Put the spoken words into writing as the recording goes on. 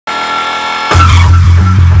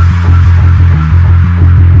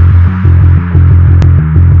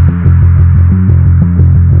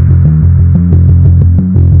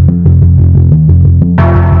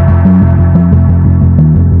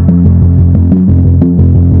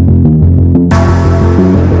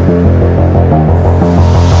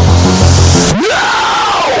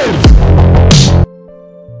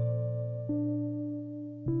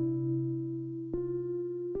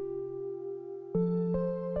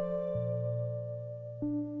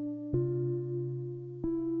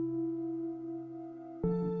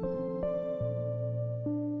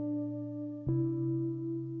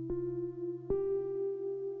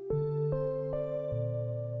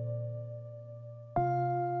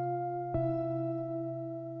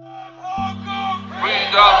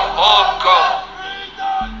Hong Kong.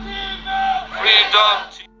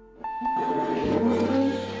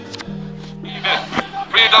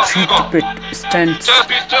 Freedom Free Tibet stands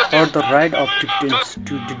for the right of Tibetans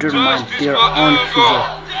to determine their own future,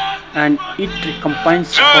 and it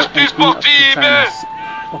campaigns for an end of China's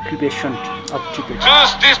occupation of Tibet.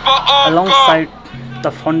 Alongside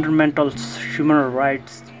the fundamental human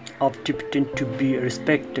rights of Tibetans to be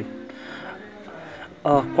respected,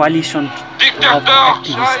 a coalition of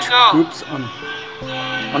activist groups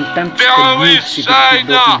contempt the new security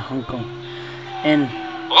law in Hong Kong and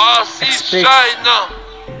express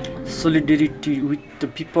solidarity with the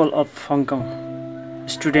people of Hong Kong,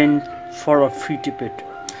 students for a free Tibet.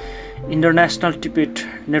 International Tibet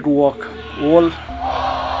Network, World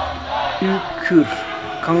Uyghur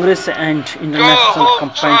Congress and International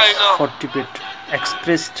Campaigns for Tibet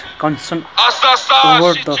expressed concern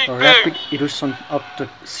over the rapid erosion of the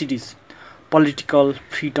city's political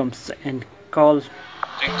freedoms and called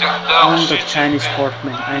on the Chinese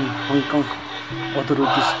government and Hong Kong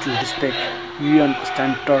authorities to respect UN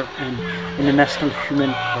standards and international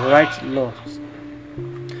human rights laws.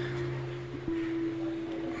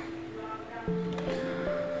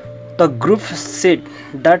 The group said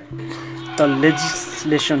that the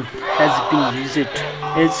legislation has been used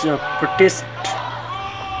as a protest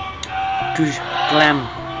to clamp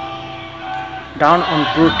down on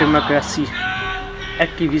pro-democracy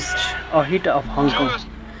activists ahead of Hong Kong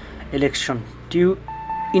election due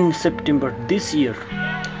in September this year,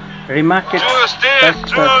 remarked that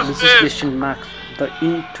the legislation marks the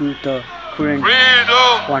end to the current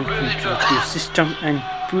one country system and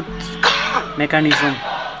puts mechanism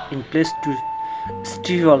in place to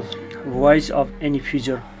stifle voice of any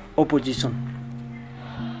future opposition.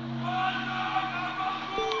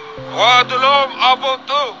 Droits de l'homme avant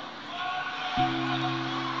tout.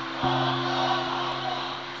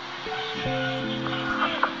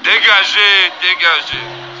 Dégagez, dégagez.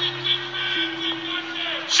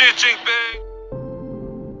 Xi Jinping.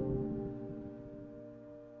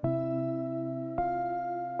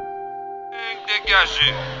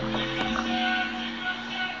 Dégagez.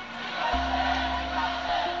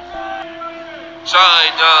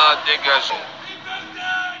 China, dégagez.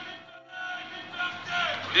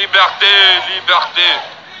 Liberté, liberté.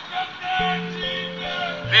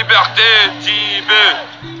 Liberté, Tibet.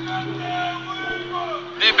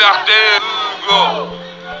 Liberté, Uyghur.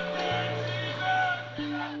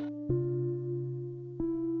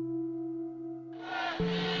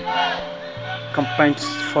 Campaigns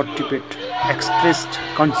for Tibet expressed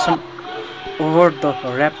concern over the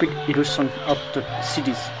rapid erosion of the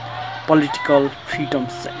city's political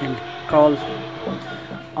freedoms and called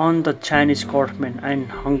on the Chinese government and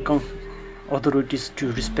Hong Kong authorities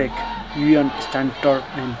to respect UN standards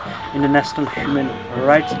and international human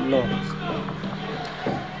rights laws.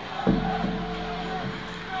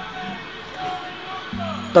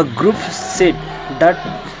 The group said that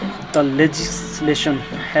the legislation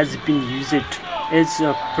has been used as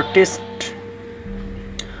a protest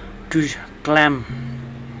to clamp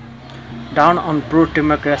down on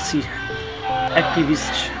pro-democracy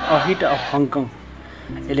activists ahead of Hong Kong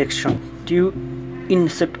election due in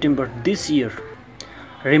September this year,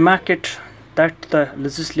 remarked that the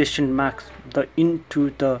legislation marks the end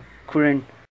to the current